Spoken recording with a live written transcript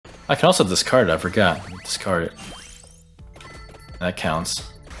I can also discard it, I forgot. Discard it. That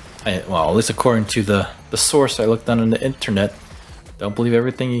counts. Well, at least according to the source I looked on the internet. Don't believe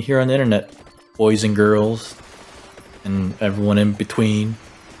everything you hear on the internet. Boys and girls. And everyone in between.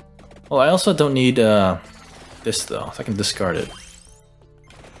 Well, I also don't need this though, so I can discard it.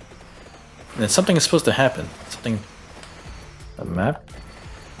 And then something is supposed to happen. Something... A map?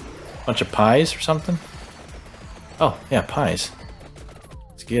 Bunch of pies or something? Oh, yeah, pies.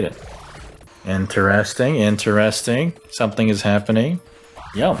 Let's get it. Interesting, interesting. Something is happening.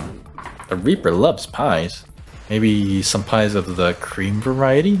 Yum. The Reaper loves pies. Maybe some pies of the cream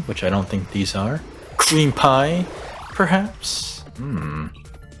variety, which I don't think these are. Cream pie, perhaps?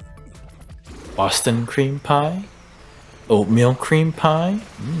 Boston cream pie? Oatmeal cream pie?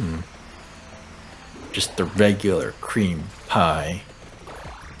 Just the regular cream pie.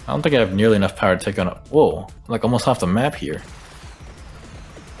 I don't think I have nearly enough power to take on a... Whoa, like almost off the map here.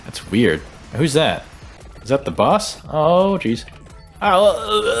 That's weird. Who's that? Is that the boss? Oh, jeez. I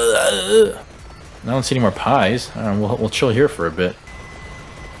don't see any more pies. We'll chill here for a bit.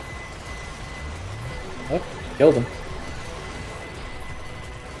 Oh, killed him.